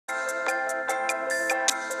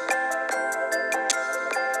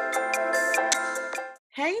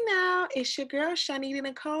Hey now, it's your girl Shanita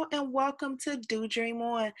Nicole and welcome to Do Dream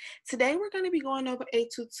On. Today we're going to be going over a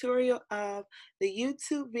tutorial of the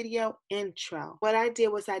YouTube video intro. What I did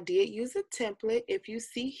was I did use a template. If you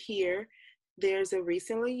see here, there's a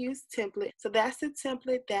recently used template. So that's the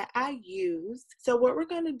template that I used. So what we're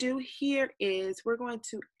going to do here is we're going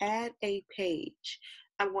to add a page.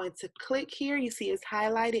 I'm going to click here. You see it's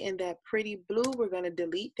highlighted in that pretty blue. We're going to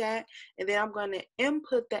delete that. And then I'm going to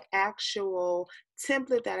input the actual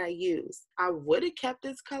template that I used. I would have kept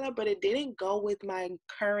this color, but it didn't go with my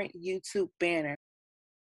current YouTube banner.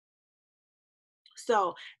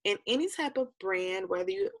 So in any type of brand,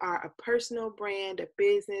 whether you are a personal brand, a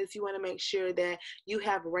business, you want to make sure that you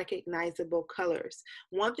have recognizable colors.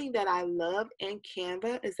 One thing that I love in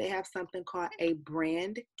Canva is they have something called a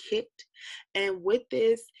brand kit. And with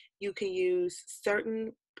this, you can use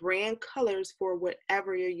certain brand colors for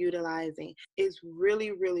whatever you're utilizing. It's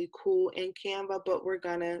really, really cool in Canva, but we're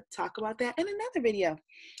gonna talk about that in another video.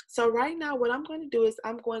 So right now, what I'm going to do is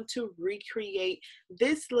I'm going to recreate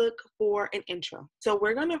this look for an intro. So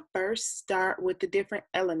we're going to first start with the different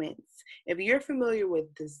elements. If you're familiar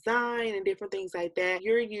with design and different things like that,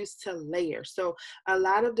 you're used to layers. So a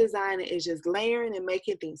lot of design is just layering and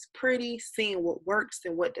making things pretty, seeing what works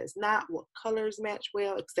and what does not, what colors match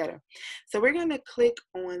well, etc. So we're going to click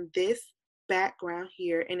on this background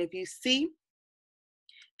here, and if you see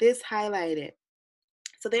this highlighted,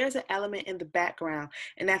 so there's an element in the background,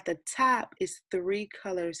 and at the top is 3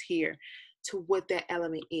 colors here to what that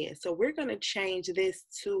element is. So we're going to change this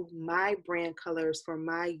to my brand colors for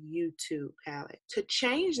my YouTube palette. To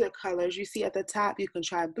change the colors, you see at the top, you can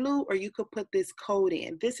try blue, or you could put this code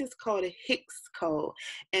in. This is called a Hicks code,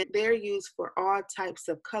 and they're used for all types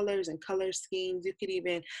of colors and color schemes. You could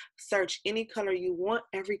even search any color you want.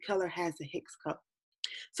 Every color has a Hicks code.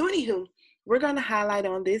 So anywho, we're going to highlight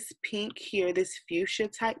on this pink here, this fuchsia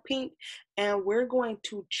type pink, and we're going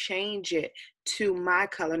to change it to my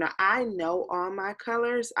color. Now, I know all my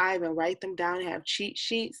colors. I even write them down and have cheat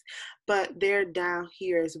sheets, but they're down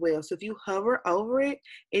here as well. So if you hover over it,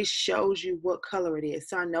 it shows you what color it is.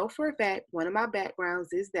 So I know for a fact one of my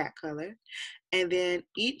backgrounds is that color. And then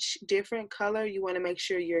each different color, you want to make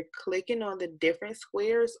sure you're clicking on the different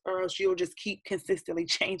squares, or else you'll just keep consistently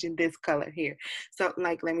changing this color here. So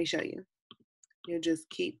like, let me show you. You'll just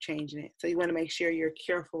keep changing it. So you want to make sure you're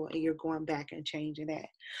careful and you're going back and changing that.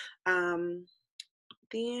 Then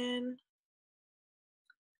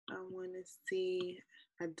I want to see,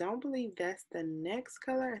 I don't believe that's the next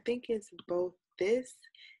color. I think it's both this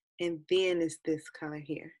and then it's this color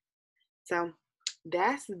here. So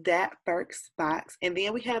that's that first box. And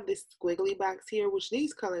then we have this squiggly box here, which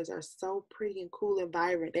these colors are so pretty and cool and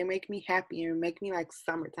vibrant. They make me happy and make me like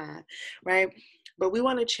summertime, right? But we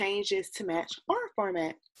want to change this to match our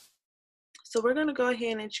format. So we're going to go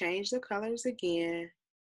ahead and change the colors again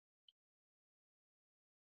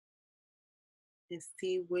and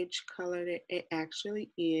see which color that it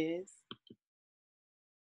actually is.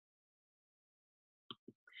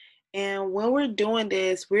 And when we're doing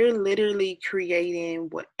this, we're literally creating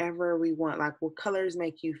whatever we want. Like, what colors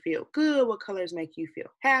make you feel good? What colors make you feel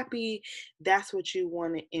happy? That's what you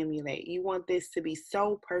want to emulate. You want this to be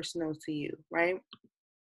so personal to you, right?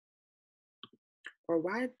 Or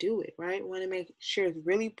why do it, right? Want to make sure it's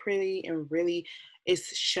really pretty and really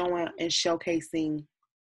it's showing and showcasing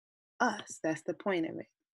us. That's the point of it.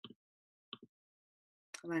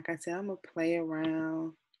 Like I said, I'm going to play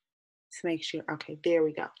around to make sure. Okay, there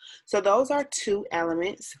we go. So those are 2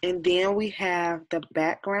 elements, and then we have the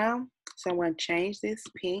background. So I'm going to change this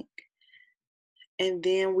pink, and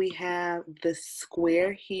then we have the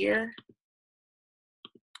square here.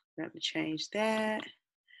 I'm going to change that.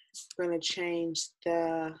 We're going to change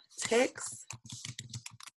the text,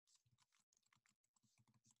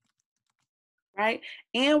 right?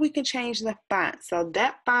 And we can change the font. So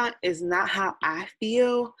that font is not how I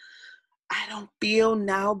feel. I don't feel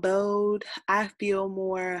now bold. I feel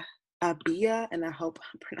more Abia, and I hope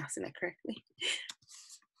I'm pronouncing that correctly,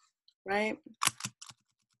 right?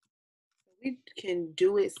 We can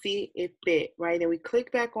do it, see it fit, right? And we click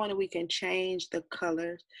back on it, we can change the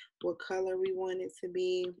colors, what color we want it to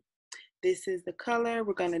be. This is the color.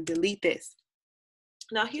 We're going to delete this.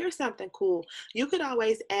 Now, here's something cool. You could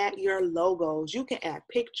always add your logos. You can add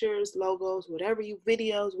pictures, logos, whatever you,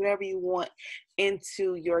 videos, whatever you want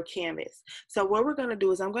into your canvas. So what we're going to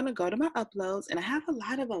do is I'm going to go to my uploads, and I have a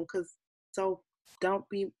lot of them, so don't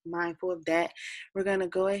be mindful of that. We're going to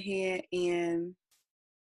go ahead and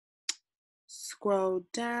scroll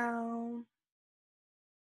down.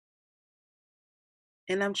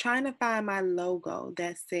 And I'm trying to find my logo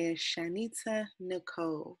that says Shanita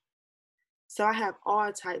Nicole. So I have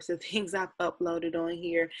all types of things I've uploaded on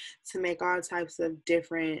here to make all types of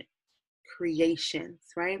different creations,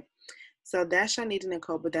 right? So that's Shanita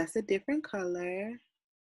Nicole, but that's a different color.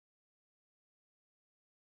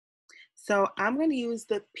 So I'm going to use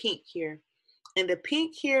the pink here. And the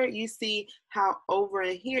pink here, you see how over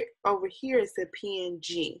here is a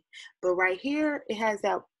PNG. But right here, it has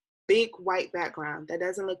that big white background. That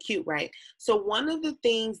doesn't look cute, right? So one of the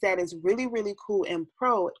things that is really, really cool in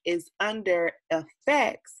Pro is under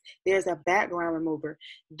Effects, there's a background remover.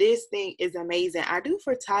 This thing is amazing. I do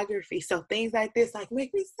photography, so things like this like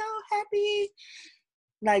make me so happy.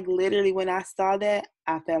 Like literally when I saw that,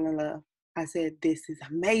 I fell in love. I said, this is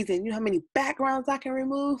amazing. You know how many backgrounds I can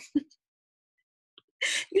remove?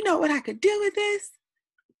 You know what I could do with this?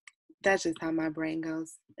 That's just how my brain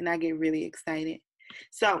goes. And I get really excited.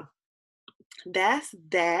 So that's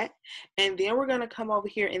that. And then we're going to come over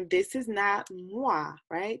here. And this is not moi,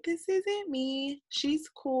 right? This isn't me. She's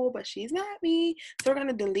cool, but she's not me. So we're going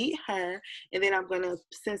to delete her. And then I'm going to,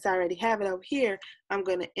 since I already have it over here, I'm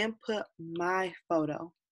going to input my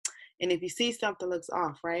photo. And if you see something looks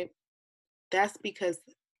off, right? That's because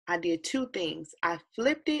I did two things. I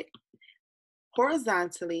flipped it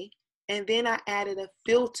horizontally, and then I added a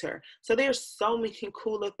filter. So there's so many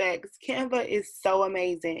cool effects. Canva is so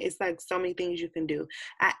amazing. It's like so many things you can do.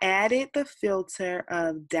 I added the filter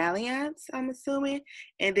of dalliance, I'm assuming,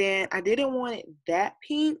 and then I didn't want it that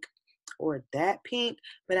pink or that pink,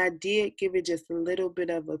 but I did give it just a little bit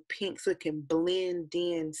of a pink so it can blend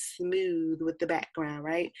in smooth with the background,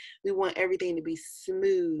 right? We want everything to be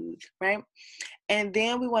smooth, right? And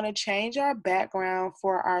then we want to change our background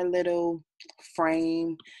for our little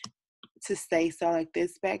frame to stay. So like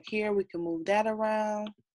this back here, we can move that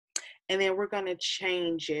around. And then we're going to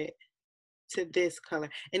change it to this color.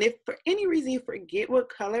 And if for any reason you forget what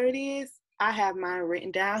color it is, I have mine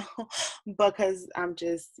written down because I'm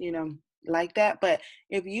just, like that. But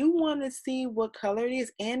if you want to see what color it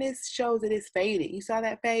is, and it shows that it's faded. You saw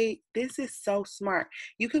that fade? This is so smart.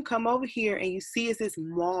 You can come over here and you see it's this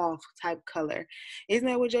mauve type color. Isn't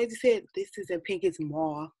that what Jay-Z said? This isn't pink, it's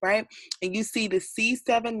mauve, right? And you see the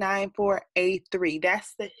C794A3.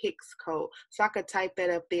 That's the Hicks code. So I could type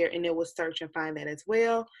that up there and it will search and find that as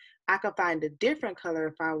well. I could find a different color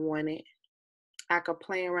if I wanted. I could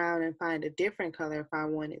play around and find a different color if I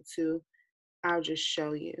wanted to. I'll just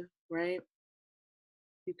show you, right?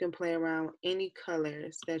 You can play around with any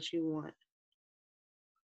colors that you want.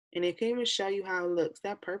 And it can even show you how it looks.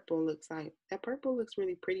 That purple looks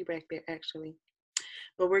really pretty back there, actually.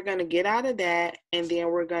 But we're going to get out of that, and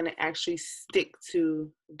then we're going to actually stick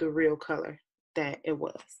to the real color that it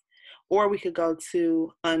was. Or we could go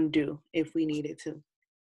to undo if we needed to.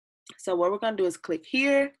 So what we're going to do is click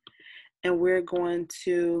here, and we're going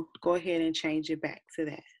to go ahead and change it back to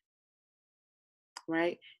that.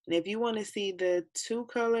 Right? And if you want to see the two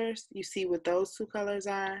colors, you see what those two colors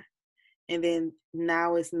are, and then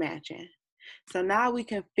now it's matching. So now we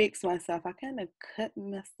can fix myself. I kind of cut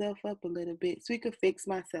myself up a little bit, so we could fix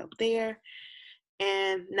myself there.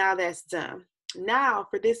 And now that's done. Now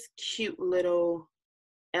for this cute little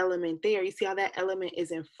element there, you see how that element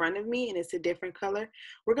is in front of me and it's a different color?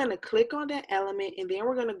 We're going to click on that element, and then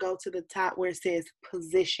we're going to go to the top where it says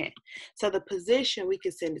position. So the position, we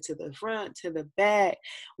can send it to the front, to the back.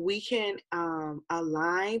 We can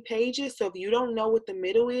align pages. So if you don't know what the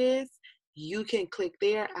middle is, you can click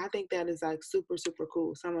there. I think that is like super, super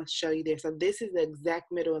cool. So I'm going to show you there. So this is the exact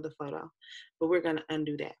middle of the photo, but we're going to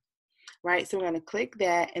undo that. Right, so we're going to click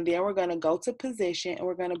that, and then we're going to go to position, and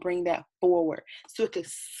we're going to bring that forward so it can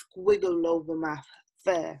squiggle over my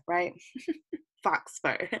fur, right? Fox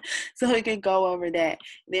fur. So we can go over that.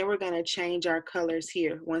 Then we're going to change our colors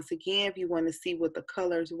here. Once again, if you want to see what the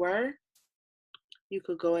colors were, you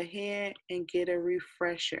could go ahead and get a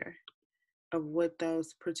refresher of what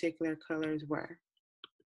those particular colors were.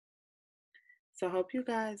 So I hope you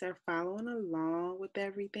guys are following along with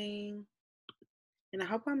everything. And I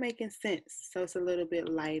hope I'm making sense. So it's a little bit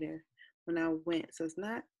lighter when I went. So it's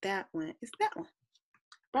not that one, it's that one.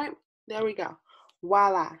 Right? There we go.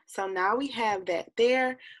 Voila. So now we have that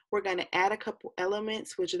there. We're going to add a couple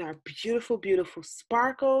elements, which is our beautiful, beautiful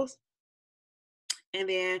sparkles. And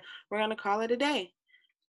then we're going to call it a day.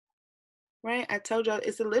 Right? I told y'all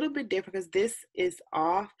it's a little bit different because this is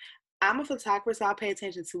off. I'm a photographer, so I'll pay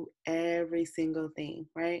attention to every single thing,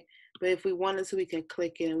 right? But if we wanted to, we can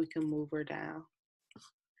click it and we can move her down.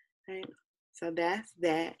 Right? So that's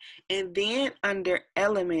that. And then under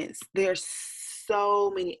elements, there's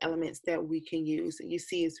so many elements that we can use. You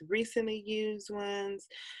see it's recently used ones,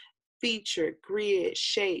 feature, grid,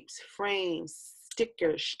 shapes, frames,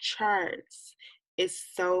 stickers, charts, It's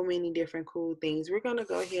so many different cool things. We're going to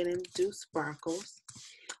go ahead and do sparkles.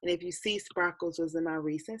 And if you see, sparkles was in my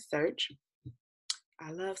recent search.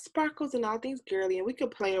 I love sparkles and all things girly, and we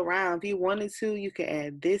could play around. If you wanted to, you could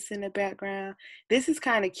add this in the background. This is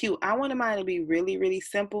kind of cute. I wanted mine to be really, really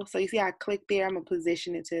simple. So you see I click there, I'm going to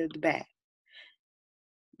position it to the back.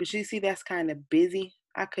 But you see that's kind of busy.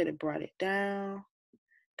 I could have brought it down.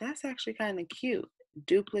 That's actually kind of cute.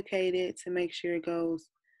 Duplicate it to make sure it goes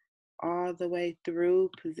all the way through,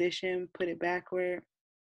 position, put it backward.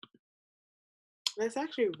 That's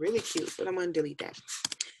actually really cute, but I'm going to delete that.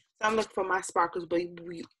 So I'm looking for my sparkles, but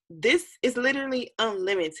this is literally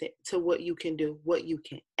unlimited to what you can do, what you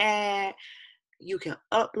can add. You can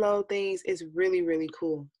upload things. It's really, really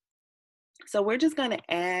cool. So we're just going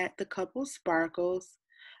to add the couple sparkles.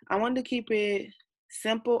 I wanted to keep it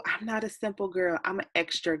simple. I'm not a simple girl. I'm an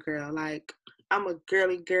extra girl. Like, I'm a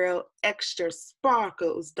girly girl, extra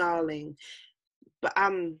sparkles, darling. But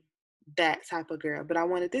I'm that type of girl. But I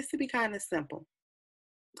wanted this to be kind of simple,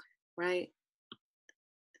 right?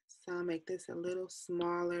 So I'll make this a little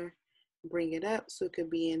smaller, bring it up so it could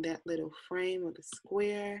be in that little frame with a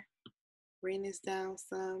square. Bring this down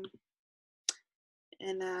some.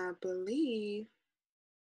 And I believe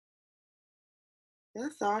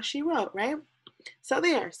that's all she wrote, right? So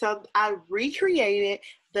there. So I recreated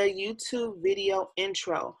the YouTube video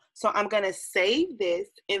intro. So I'm going to save this,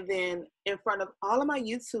 and then in front of all of my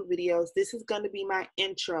YouTube videos, this is going to be my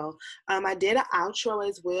intro. I did an outro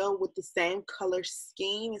as well with the same color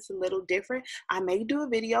scheme. It's a little different. I may do a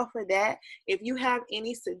video for that. If you have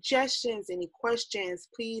any suggestions, any questions,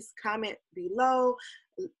 please comment below.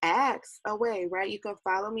 Ask away, right? You can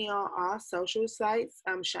follow me on all social sites.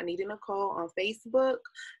 Shanita Nicole on Facebook,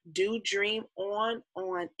 Do Dream on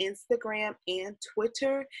Instagram and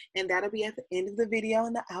Twitter, and that'll be at the end of the video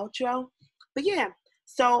in the outro. But yeah,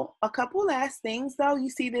 so a couple last things though. You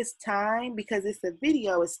see this time, because it's a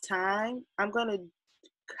video, it's time. I'm gonna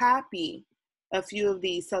copy a few of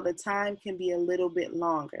these so the time can be a little bit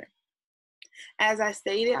longer. As I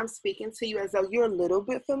stated, I'm speaking to you as though you're a little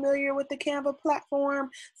bit familiar with the Canva platform.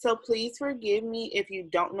 So please forgive me if you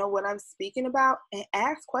don't know what I'm speaking about, and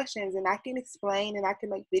ask questions and I can explain and I can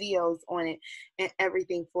make videos on it and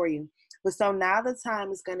everything for you. But so now the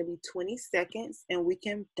time is going to be 20 seconds and we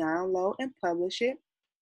can download and publish it.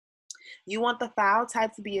 You want the file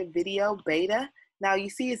type to be a video beta. Now you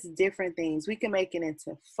see it's different things. We can make it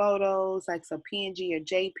into photos, like some PNG or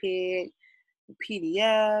JPEG,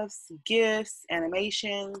 PDFs, GIFs,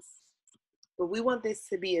 animations, but we want this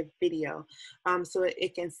to be a video, so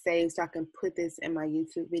it can save, so I can put this in my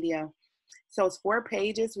YouTube video. So it's 4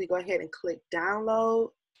 pages. We go ahead and click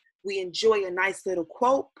download. We enjoy a nice little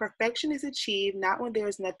quote. Perfection is achieved not when there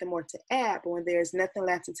is nothing more to add, but when there is nothing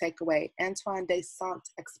left to take away. Antoine de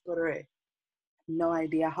Saint-Exupéry. No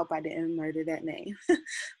idea. I hope I didn't murder that name.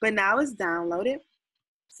 But now it's downloaded.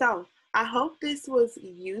 So I hope this was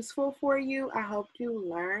useful for you. I hope you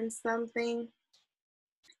learned something.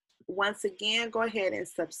 Once again, go ahead and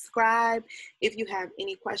subscribe. If you have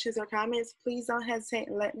any questions or comments, please don't hesitate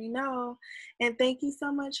and let me know. And thank you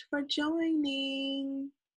so much for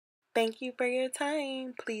joining. Thank you for your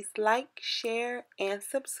time. Please like, share, and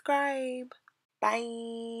subscribe.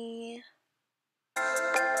 Bye.